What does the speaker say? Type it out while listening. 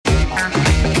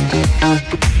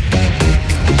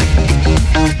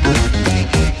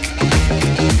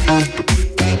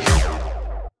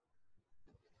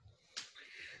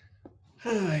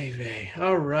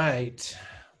All right.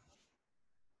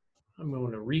 I'm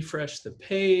going to refresh the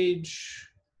page.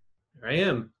 There I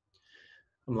am.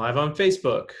 I'm live on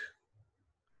Facebook.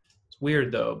 It's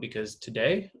weird though, because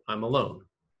today I'm alone.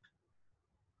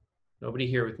 Nobody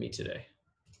here with me today.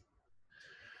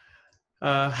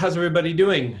 How's everybody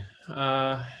doing?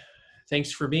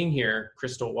 Thanks for being here,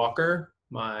 Crystal Walker,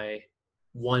 my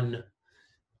one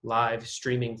live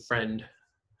streaming friend.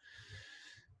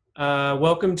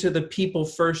 Welcome to the People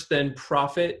First Then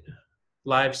Profit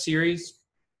live series.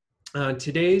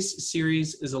 Today's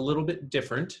series is a little bit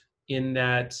different in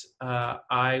that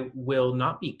I will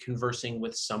not be conversing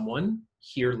with someone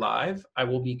here live. I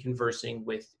will be conversing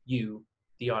with you,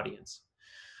 the audience.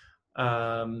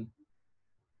 I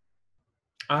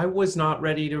was not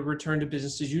ready to return to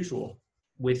business as usual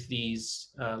with these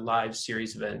live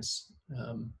series events.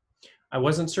 I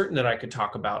wasn't certain that I could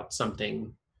talk about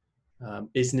something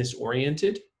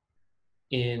business-oriented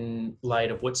in light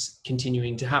of what's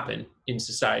continuing to happen in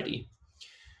society.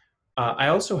 I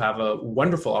also have a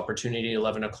wonderful opportunity at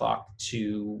 11 o'clock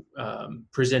to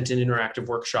present an interactive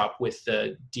workshop with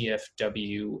the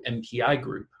DFW MPI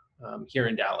group here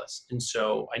in Dallas. And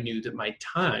so I knew that my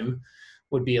time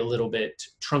would be a little bit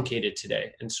truncated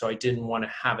today. And so I didn't want to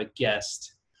have a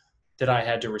guest that I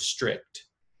had to restrict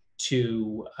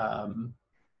to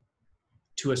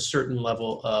a certain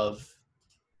level of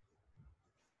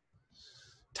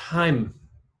time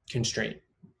constraint.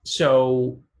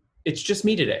 So it's just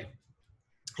me today.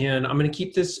 And I'm going to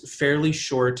keep this fairly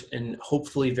short and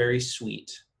hopefully very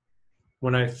sweet.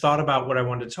 When I thought about what I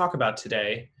wanted to talk about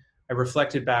today, I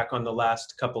reflected back on the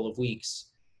last couple of weeks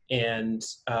and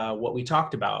what we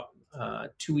talked about.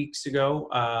 2 weeks ago,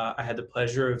 I had the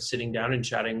pleasure of sitting down and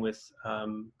chatting with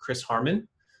Chris Harmon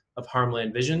of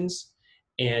Harmland Visions.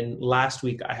 And last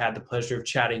week, I had the pleasure of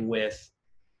chatting with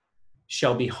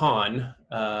Shelby Hahn,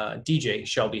 DJ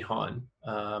Shelby Hahn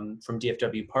from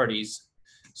DFW Parties.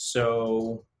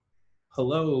 So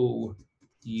hello,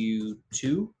 you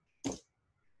two.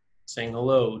 Saying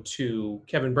hello to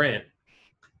Kevin Brandt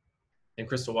and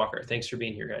Crystal Walker. Thanks for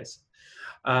being here, guys.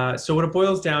 So what it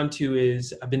boils down to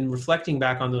is I've been reflecting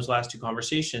back on those last two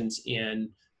conversations, and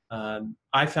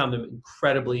I found them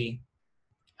incredibly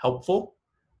helpful.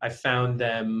 I found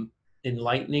them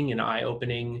enlightening and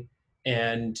eye-opening,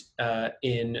 and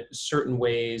in certain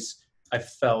ways, I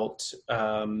felt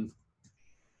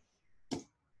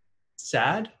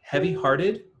sad,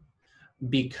 heavy-hearted,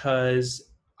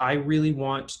 because I really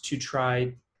want to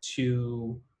try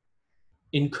to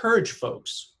encourage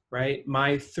folks, right?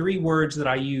 My 3 words that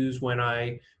I use when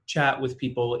I chat with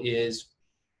people is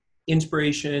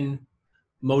inspiration,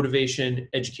 motivation,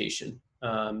 education,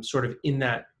 sort of in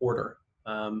that order.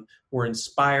 We're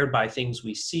inspired by things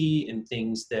we see and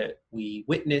things that we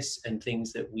witness and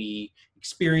things that we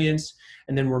experience,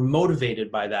 and then we're motivated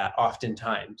by that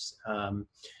oftentimes.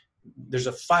 There's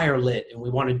a fire lit and we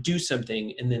want to do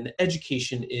something, and then the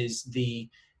education is the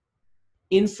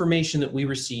information that we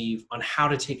receive on how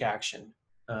to take action.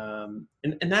 And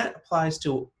that applies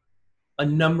to a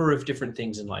number of different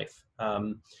things in life.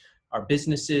 Our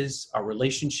businesses, our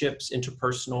relationships,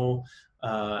 interpersonal,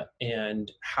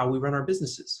 and how we run our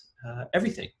businesses,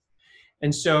 everything.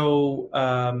 And so,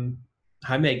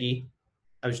 hi, Maggie.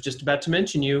 I was just about to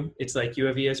mention you. It's like you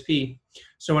have ESP.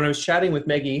 So when I was chatting with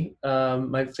Maggie,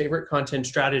 my favorite content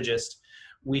strategist,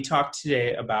 we talked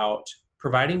today about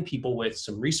providing people with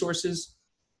some resources,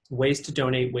 ways to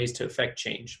donate, ways to affect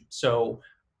change. So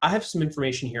I have some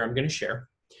information here I'm going to share.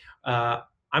 I'm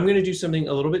going to do something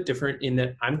a little bit different in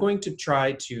that I'm going to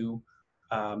try to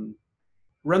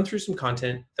run through some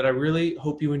content that I really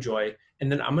hope you enjoy.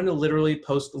 And then I'm going to literally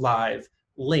post live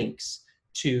links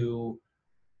to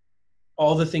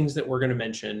all the things that we're going to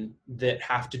mention that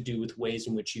have to do with ways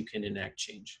in which you can enact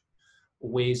change,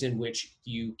 ways in which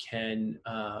you can,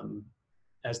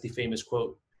 as the famous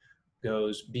quote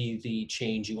goes, be the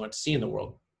change you want to see in the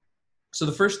world. So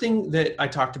the first thing that I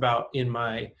talked about in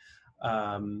my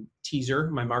teaser,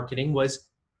 my marketing, was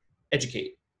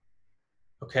educate.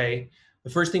 Okay. The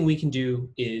first thing we can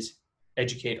do is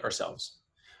educate ourselves.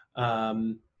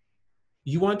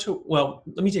 You want to, well,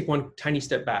 let me take one tiny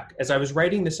step back. As I was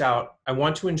writing this out, I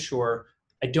want to ensure,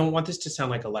 I don't want this to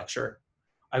sound like a lecture.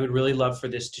 I would really love for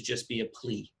this to just be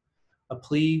a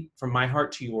plea from my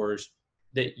heart to yours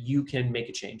that you can make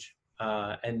a change,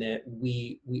 and that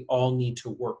we all need to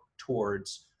work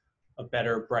towards a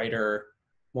better, brighter,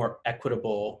 more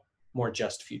equitable, more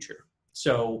just future.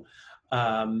 So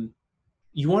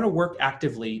you want to work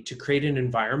actively to create an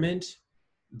environment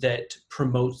that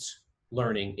promotes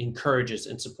learning, encourages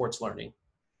and supports learning.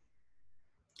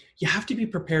 You have to be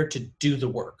prepared to do the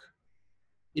work.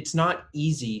 it's not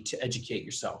easy to educate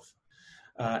yourself.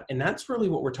 And that's really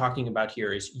what we're talking about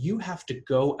here is you have to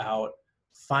go out,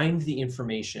 find the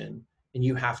information, and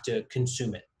you have to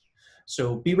consume it.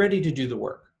 So be ready to do the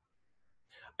work.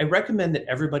 I recommend that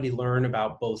everybody learn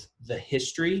about both the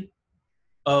history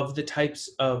of the types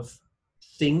of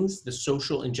things, the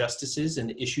social injustices and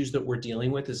the issues that we're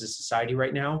dealing with as a society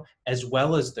right now, as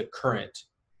well as the current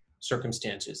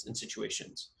circumstances and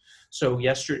situations. So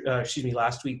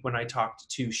last week when I talked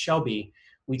to Shelby,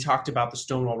 we talked about the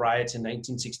Stonewall riots in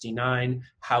 1969,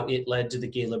 how it led to the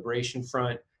Gay Liberation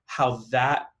Front, how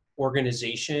that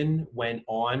organization went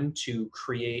on to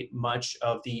create much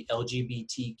of the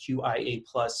LGBTQIA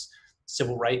plus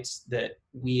civil rights that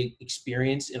we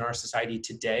experience in our society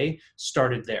today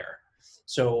started there.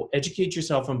 So educate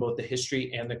yourself on both the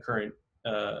history and the current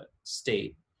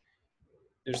state.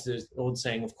 There's this old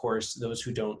saying, of course, those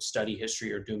who don't study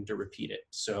history are doomed to repeat it.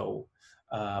 So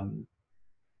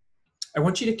I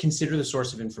want you to consider the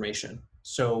source of information.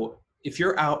 So if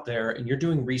you're out there and you're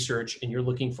doing research and you're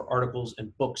looking for articles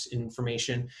and books and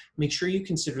information, make sure you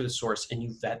consider the source and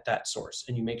you vet that source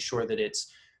and you make sure that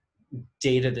it's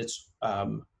data that's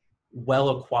well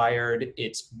acquired,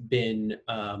 it's been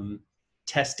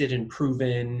tested and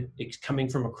proven, it's coming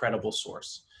from a credible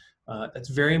source. That's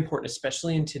very important,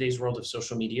 especially in today's world of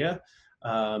social media.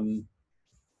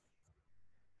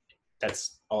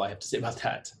 That's all I have to say about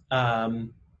that.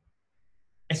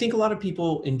 I think a lot of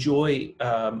people enjoy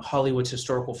Hollywood's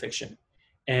historical fiction,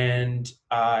 and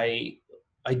I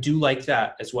do like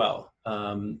that as well.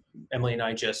 Emily and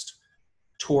I just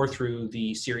tore through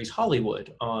the series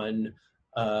Hollywood on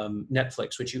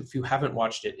Netflix, which if you haven't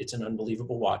watched it, it's an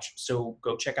unbelievable watch. So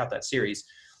go check out that series.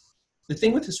 The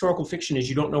thing with historical fiction is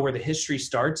you don't know where the history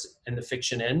starts and the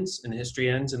fiction ends, and the history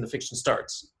ends and the fiction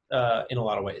starts in a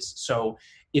lot of ways. So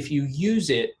if you use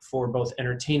it for both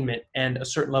entertainment and a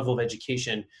certain level of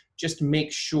education, just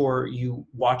make sure you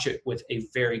watch it with a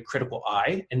very critical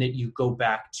eye and that you go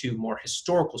back to more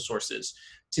historical sources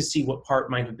to see what part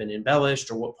might have been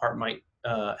embellished or what part might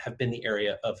have been the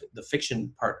area of the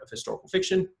fiction part of historical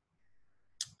fiction.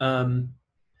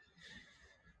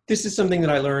 This is something that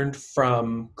I learned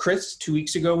from Chris 2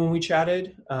 weeks ago when we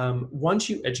chatted. Once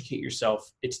you educate yourself,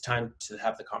 it's time to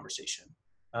have the conversation.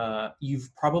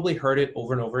 You've probably heard it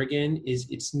over and over again, is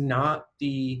it's not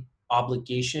the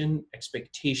obligation,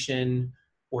 expectation,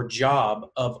 or job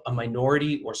of a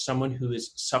minority or someone who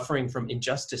is suffering from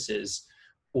injustices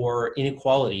or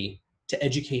inequality to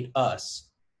educate us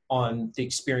on the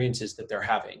experiences that they're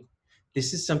having.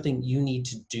 This is something you need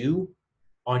to do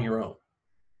on your own.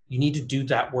 You need to do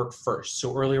that work first.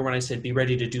 So earlier when I said be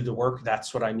ready to do the work,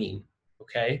 that's what I mean,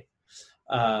 okay?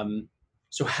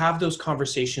 So have those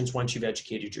conversations once you've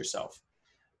educated yourself.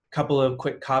 A couple of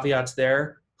quick caveats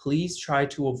there. Please try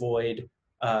to avoid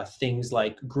things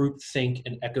like groupthink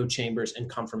and echo chambers and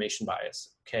confirmation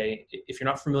bias, okay? If you're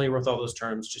not familiar with all those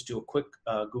terms, just do a quick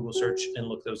Google search and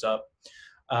look those up.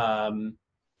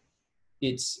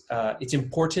 It's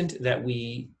important that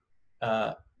we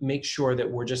make sure that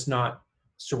we're just not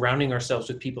surrounding ourselves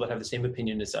with people that have the same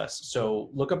opinion as us. So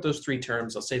look up those three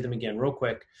terms. I'll say them again real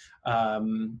quick.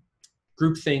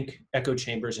 Groupthink, echo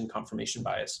chambers, and confirmation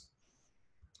bias.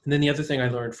 And then the other thing I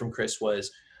learned from Chris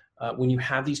was when you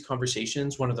have these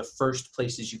conversations, one of the first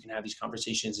places you can have these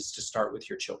conversations is to start with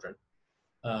your children.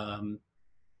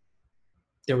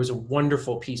 There was a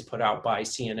wonderful piece put out by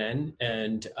CNN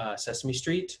and Sesame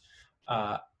Street.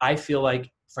 I feel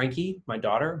like Frankie, my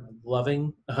daughter,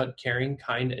 loving, caring,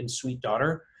 kind, and sweet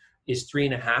daughter, is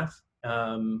 3.5.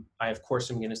 I, of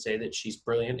course, am going to say that she's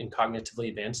brilliant and cognitively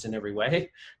advanced in every way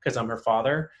because I'm her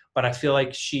father, but I feel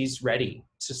like she's ready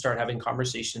to start having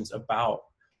conversations about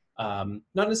not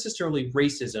necessarily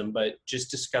racism, but just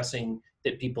discussing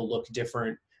that people look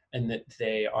different and that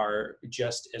they are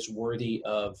just as worthy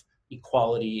of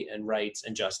equality and rights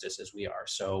and justice as we are.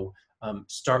 So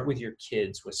start with your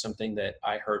kids with something that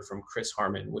I heard from Chris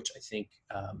Harmon, which I think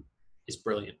is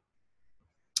brilliant.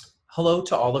 Hello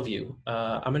to all of you.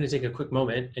 I'm going to take a quick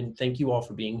moment and thank you all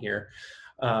for being here.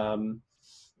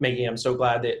 Maggie, I'm so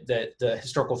glad that the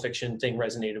historical fiction thing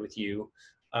resonated with you.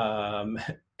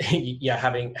 Yeah,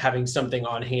 having something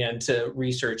on hand to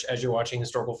research as you're watching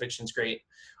historical fiction is great.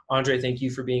 Andre, thank you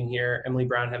for being here. Emily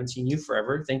Brown, haven't seen you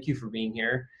forever. Thank you for being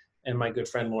here. And my good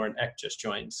friend Lauren Eck just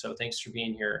joined. So thanks for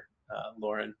being here,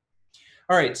 Lauren.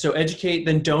 All right, so educate,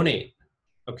 then donate,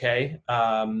 okay?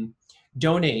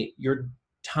 Donate your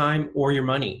time or your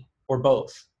money, or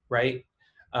both, right?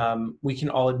 We can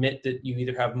all admit that you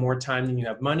either have more time than you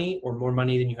have money or more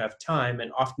money than you have time,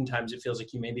 and oftentimes it feels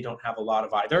like you maybe don't have a lot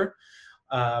of either.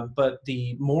 But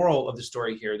the moral of the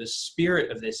story here, the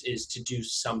spirit of this is to do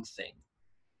something,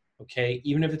 okay?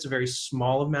 Even if it's a very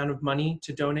small amount of money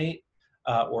to donate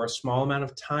or a small amount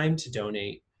of time to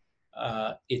donate,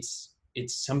 it's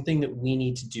something that we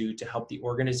need to do to help the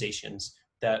organizations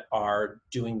that are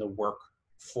doing the work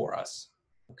for us,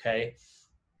 okay?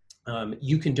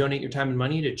 You can donate your time and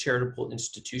money to charitable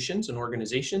institutions and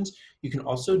organizations. You can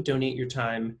also donate your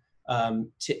time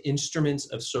to instruments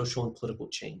of social and political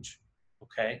change,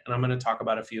 okay? And I'm going to talk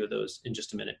about a few of those in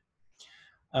just a minute.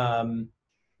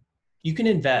 You can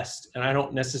invest, and I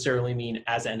don't necessarily mean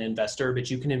as an investor, but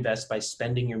you can invest by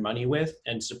spending your money with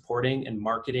and supporting and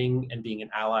marketing and being an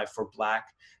ally for Black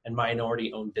and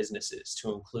minority-owned businesses,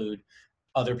 to include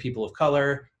other people of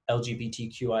color,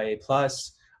 LGBTQIA+.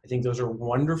 I think those are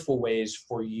wonderful ways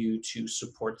for you to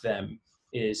support them,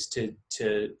 is to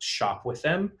shop with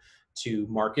them, to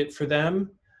market for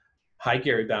them. Hi,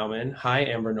 Gary Bauman. Hi,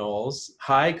 Amber Knowles.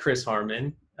 Hi, Chris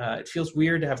Harmon. It feels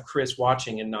weird to have Chris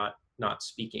watching and not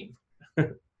speaking.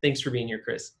 Thanks for being here,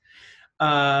 Chris.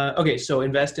 Okay, so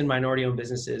invest in minority-owned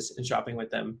businesses and shopping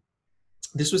with them.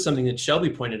 This was something that Shelby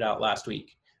pointed out last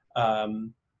week.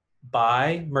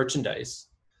 Buy merchandise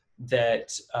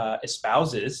that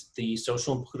espouses the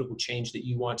social and political change that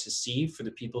you want to see for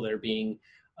the people that are being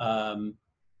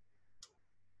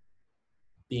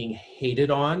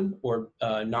hated on or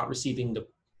not receiving the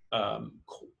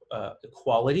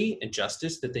equality and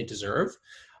justice that they deserve.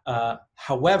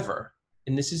 However,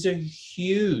 and this is a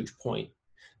huge point,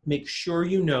 make sure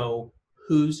you know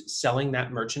who's selling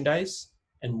that merchandise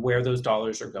and where those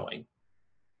dollars are going.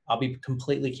 I'll be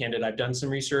completely candid. I've done some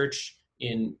research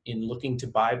in looking to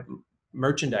buy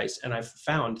merchandise, and I've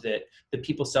found that the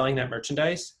people selling that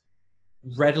merchandise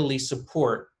readily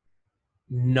support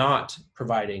not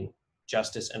providing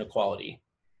justice and equality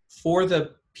for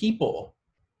the people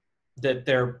that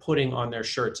they're putting on their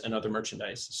shirts and other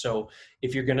merchandise. So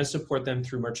if you're going to support them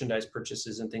through merchandise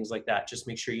purchases and things like that, just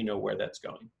make sure you know where that's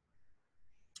going.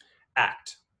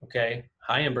 Act, okay?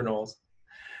 Hi, Amber Knowles.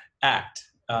 Act.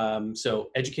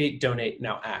 So educate, donate,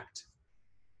 now act.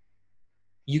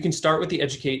 You can start with the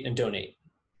educate and donate,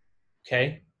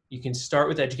 okay? You can start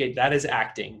with educate. That is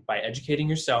acting. By educating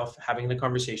yourself, having the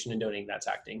conversation and donating, that's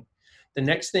acting. The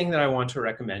next thing that I want to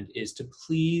recommend is to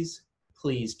please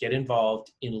get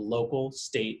involved in local,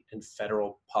 state, and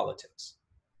federal politics.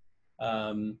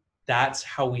 That's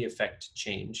how we affect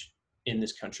change in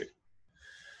this country.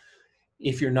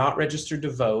 If you're not registered to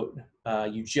vote,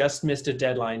 you just missed a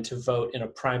deadline to vote in a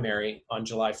primary on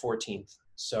July 14th.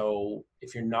 So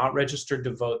if you're not registered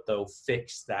to vote, though,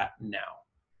 fix that now.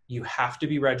 You have to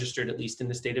be registered, at least in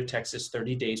the state of Texas,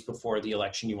 30 days before the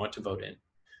election you want to vote in.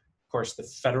 Of course, the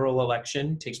federal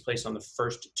election takes place on the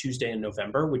first Tuesday in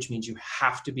November, which means you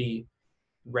have to be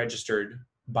registered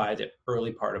by the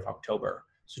early part of October.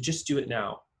 So just do it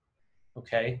now,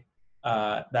 okay?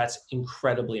 That's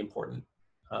incredibly important.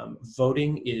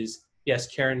 Voting is, yes,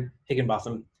 Karen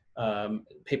Higginbotham,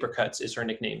 Paper Cuts is her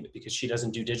nickname because she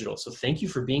doesn't do digital. So thank you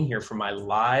for being here for my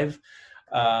live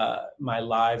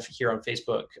here on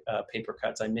Facebook, Paper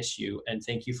Cuts. I miss you, and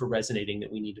thank you for resonating that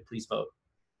we need to please vote.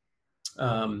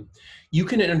 You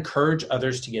can encourage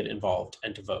others to get involved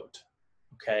and to vote,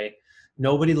 okay?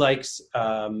 Nobody likes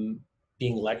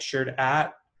being lectured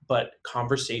at, but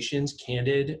conversations,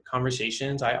 candid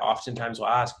conversations, I oftentimes will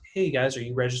ask, hey guys, are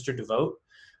you registered to vote?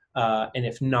 And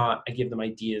if not, I give them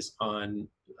ideas on,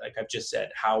 like I've just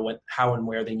said, how and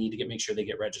where they need to make sure they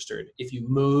get registered. If you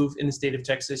move in the state of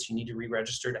Texas, you need to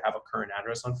re-register to have a current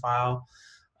address on file.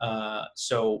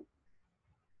 So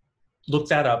look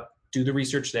that up. Do the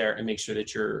research there and make sure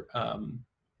that you're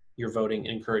voting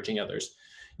and encouraging others.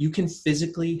 You can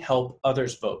physically help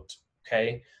others vote,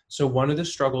 okay? So one of the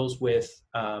struggles with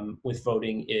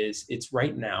voting is it's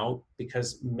right now,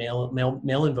 because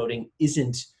mail-in voting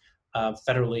isn't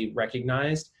federally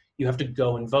recognized, you have to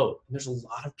go and vote. And there's a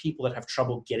lot of people that have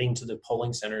trouble getting to the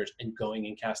polling centers and going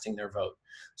and casting their vote.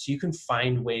 So you can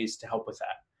find ways to help with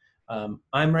that.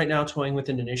 I'm right now toying with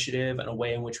an initiative and a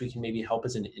way in which we can maybe help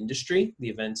as an industry, the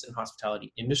events and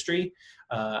hospitality industry,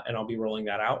 and I'll be rolling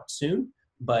that out soon.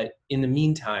 But in the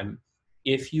meantime,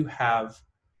 if you have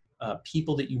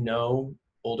people that you know,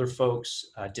 older folks,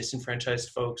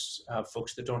 disenfranchised folks,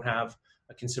 folks that don't have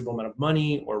a considerable amount of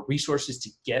money or resources to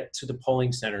get to the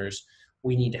polling centers,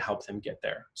 we need to help them get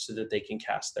there so that they can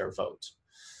cast their vote.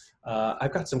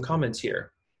 I've got some comments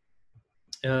here.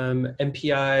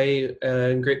 MPI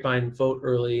and Grapevine, vote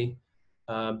early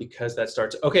because that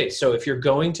starts. Okay, so if you're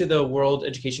going to the World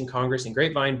Education Congress in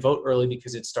Grapevine, vote early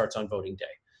because it starts on voting day.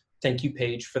 Thank you,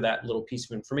 Paige, for that little piece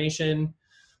of information.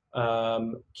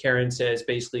 Karen says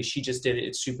basically she just did it.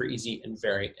 It's super easy and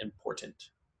very important.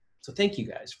 So thank you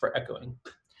guys for echoing.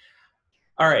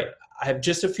 All right, I have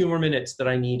just a few more minutes that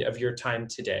I need of your time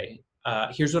today.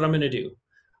 Here's what I'm going to do.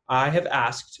 I have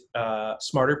asked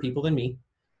smarter people than me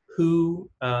who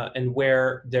and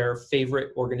where their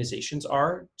favorite organizations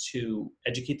are to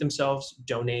educate themselves,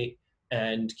 donate,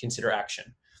 and consider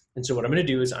action. And so what I'm going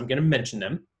to do is I'm going to mention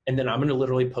them, and then I'm going to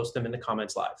literally post them in the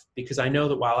comments live, because I know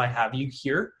that while I have you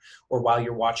here or while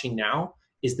you're watching now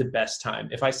is the best time.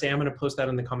 If I say I'm going to post that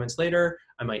in the comments later,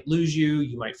 I might lose you.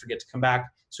 You might forget to come back.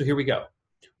 So here we go.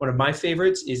 One of my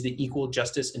favorites is the Equal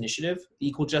Justice Initiative. The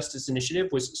Equal Justice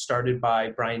Initiative was started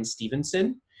by Bryan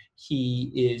Stevenson.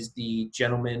 He is the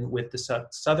gentleman with the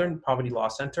Southern Poverty Law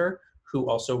Center who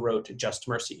also wrote Just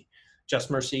Mercy. Just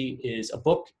Mercy is a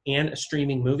book and a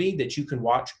streaming movie that you can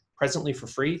watch presently for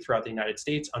free throughout the United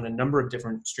States on a number of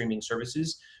different streaming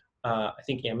services. I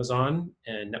think Amazon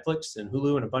and Netflix and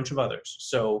Hulu and a bunch of others.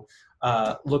 So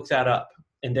look that up.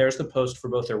 And there's the post for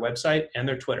both their website and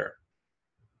their Twitter.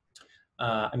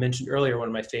 I mentioned earlier one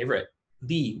of my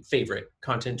the favorite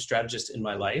content strategist in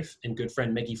my life and good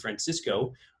friend Meggie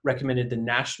Francisco recommended the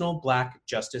National Black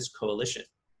Justice Coalition.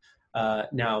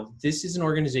 Now, this is an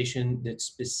organization that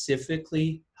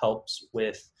specifically helps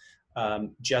with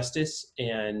justice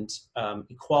and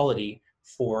equality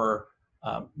for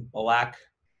Black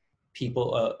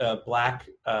people, Black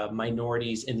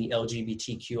minorities in the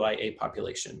LGBTQIA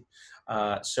population.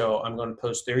 So I'm going to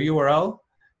post their URL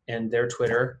and their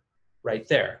Twitter right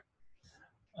there.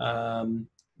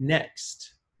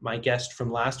 Next, my guest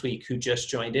from last week who just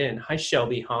joined in. Hi,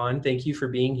 Shelby Hahn. Thank you for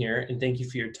being here, and thank you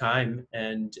for your time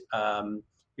and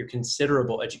your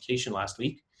considerable education last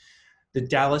week. The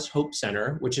Dallas Hope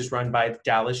Center, which is run by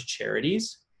Dallas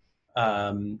Charities.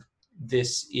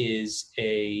 This is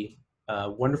a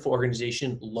wonderful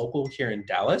organization local here in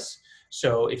Dallas.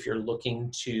 So if you're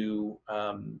looking to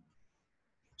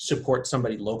support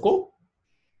somebody local,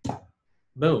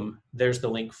 boom, there's the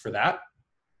link for that.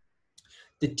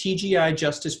 The TGI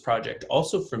Justice Project,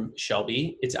 also from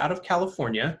Shelby. It's out of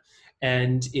California,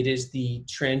 and it is the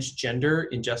Transgender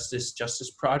Injustice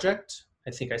Justice Project.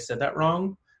 I think I said that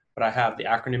wrong, but I have the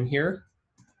acronym here,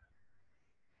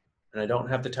 and I don't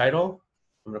have the title.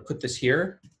 I'm going to put this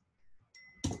here.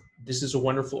 This is a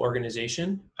wonderful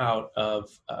organization out of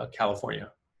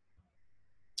California.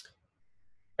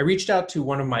 I reached out to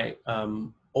one of my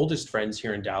oldest friends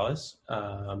here in Dallas,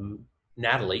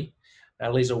 Natalie.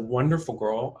 Natalie's a wonderful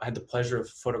girl. I had the pleasure of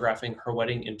photographing her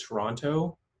wedding in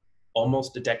Toronto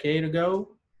almost a decade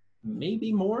ago,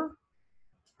 maybe more.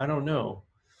 I don't know.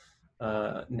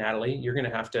 Natalie, you're going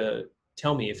to have to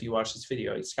tell me if you watch this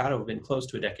video. It's got to have been close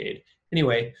to a decade.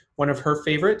 Anyway, one of her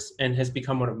favorites and has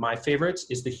become one of my favorites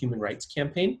is the Human Rights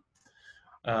Campaign.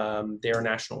 They're a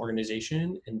national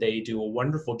organization, and they do a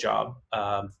wonderful job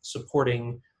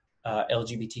supporting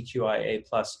LGBTQIA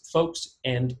plus folks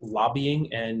and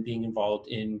lobbying and being involved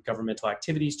in governmental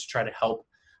activities to try to help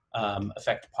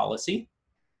affect policy.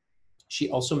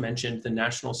 She also mentioned the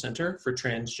National Center for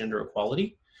Transgender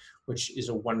Equality, which is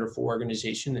a wonderful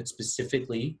organization that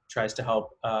specifically tries to help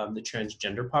the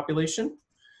transgender population.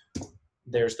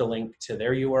 There's the link to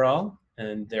their URL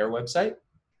and their website,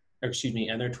 or excuse me,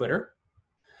 and their Twitter.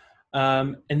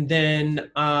 And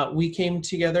then we came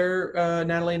together,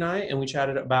 Natalie and I, and we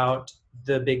chatted about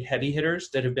the big heavy hitters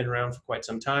that have been around for quite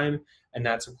some time. And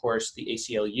that's, of course, the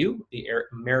ACLU, the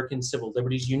American Civil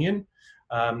Liberties Union,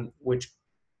 which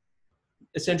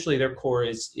essentially their core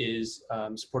is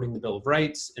supporting the Bill of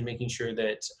Rights and making sure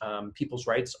that people's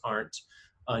rights aren't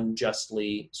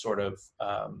unjustly sort of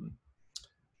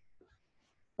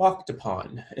walked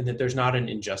upon, and that there's not an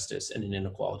injustice and an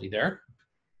inequality there.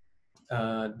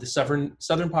 The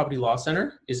Southern Poverty Law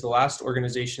Center is the last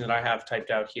organization that I have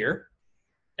typed out here,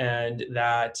 and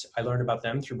that I learned about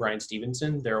them through Bryan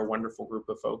Stevenson. They're a wonderful group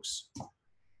of folks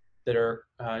that are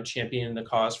championing the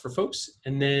cause for folks.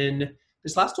 And then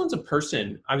this last one's a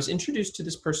person. I was introduced to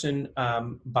this person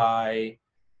by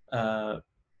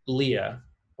Leah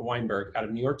Weinberg out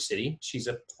of New York City. She's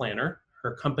a planner.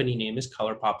 Her company name is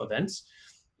Color Pop Events.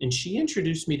 And she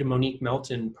introduced me to Monique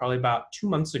Melton probably about 2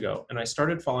 months ago, and I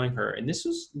started following her. And this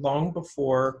was long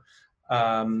before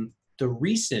the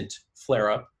recent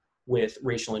flare-up with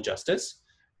racial injustice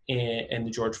and the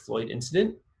George Floyd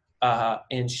incident.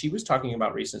 And she was talking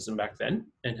about racism back then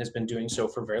and has been doing so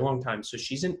for a very long time. So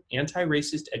she's an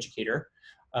anti-racist educator.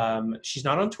 She's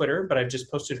not on Twitter, but I've just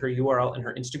posted her URL and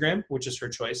her Instagram, which is her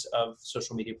choice of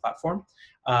social media platform.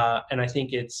 And I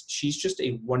think she's just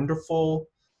a wonderful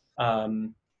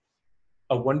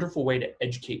way to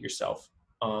educate yourself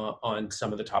on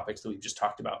some of the topics that we've just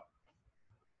talked about.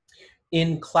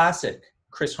 in classic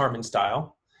Chris Harmon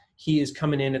style, he is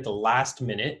coming in at the last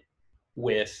minute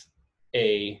with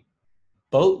a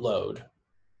boatload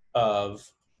of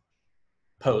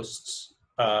posts.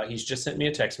 He's just sent me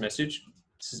a text message.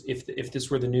 If this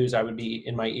were the news, I would be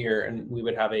in my ear and we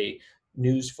would have a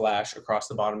news flash across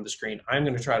the bottom of the screen. I'm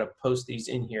going to try to post these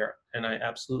in here, and I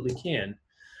absolutely can.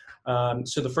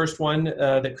 So the first one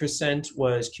that Chris sent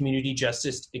was Community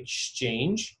Justice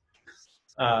Exchange.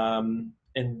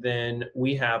 And then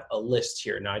we have a list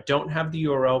here. Now, I don't have the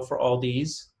URL for all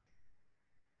these,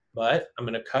 but I'm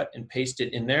going to cut and paste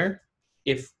it in there.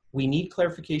 If we need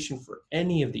clarification for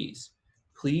any of these,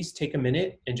 please take a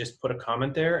minute and just put a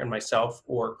comment there, and myself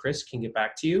or Chris can get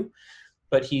back to you.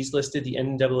 But he's listed the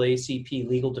NAACP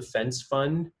Legal Defense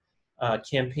Fund,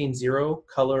 Campaign Zero,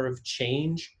 Color of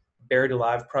Change, Buried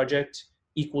Alive Project,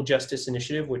 Equal Justice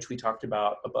Initiative, which we talked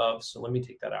about above. So let me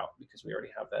take that out because we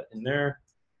already have that in there.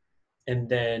 And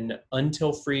then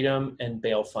Until Freedom and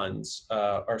bail funds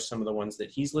are some of the ones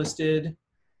that he's listed.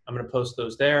 I'm going to post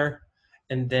those there.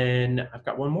 And then I've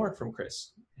got one more from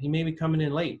Chris. He may be coming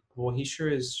in late. Well, he sure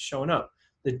is showing up.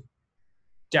 The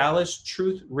Dallas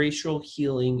Truth, Racial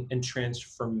Healing, and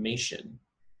Transformation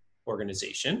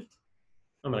Organization.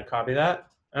 I'm going to copy that.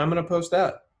 I'm going to post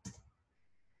that.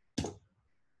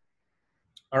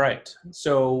 All right.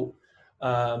 So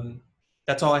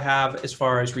that's all I have as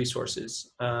far as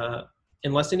resources.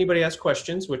 Unless anybody has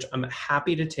questions, which I'm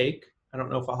happy to take. I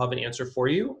don't know if I'll have an answer for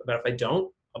you, but if I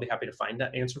don't, I'll be happy to find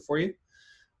that answer for you.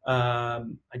 I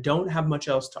don't have much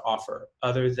else to offer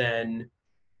other than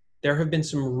there have been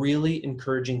some really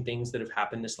encouraging things that have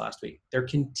happened this last week. There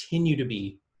continue to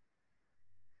be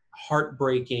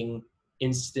heartbreaking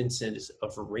instances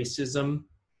of racism,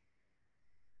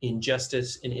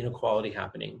 injustice, and inequality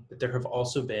happening. But there have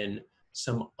also been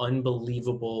some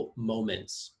unbelievable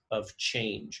moments of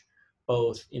change,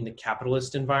 both in the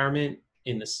capitalist environment,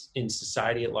 in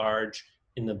society at large,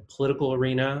 in the political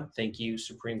arena. Thank you,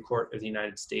 Supreme Court of the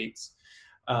United States.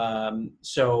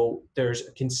 So there's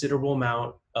a considerable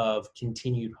amount of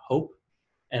continued hope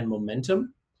and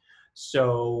momentum.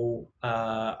 So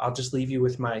I'll just leave you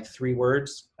with my 3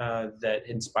 words that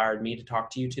inspired me to talk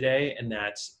to you today, and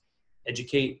that's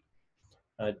educate,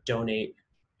 donate,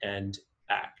 and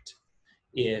act.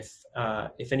 If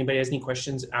anybody has any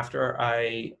questions after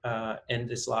I end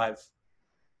this live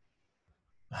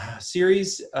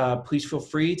series, please feel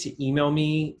free to email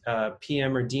me,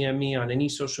 PM or DM me on any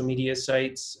social media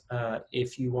sites.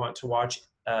 If you want to watch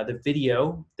the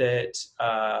video that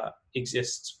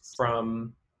exists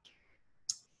from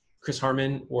Chris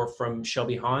Harmon or from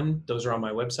Shelby Hahn, those are on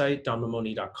my website,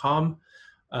 donmamoni.com.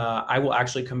 I will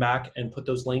actually come back and put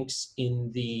those links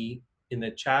in the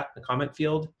chat, the comment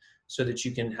field, so that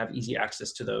you can have easy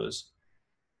access to those.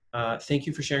 Thank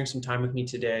you for sharing some time with me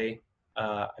today.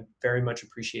 I very much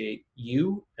appreciate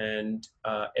you and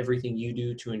everything you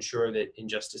do to ensure that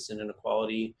injustice and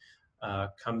inequality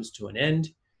comes to an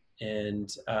end.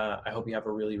 And I hope you have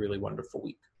a really, really wonderful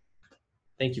week.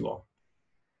 Thank you all.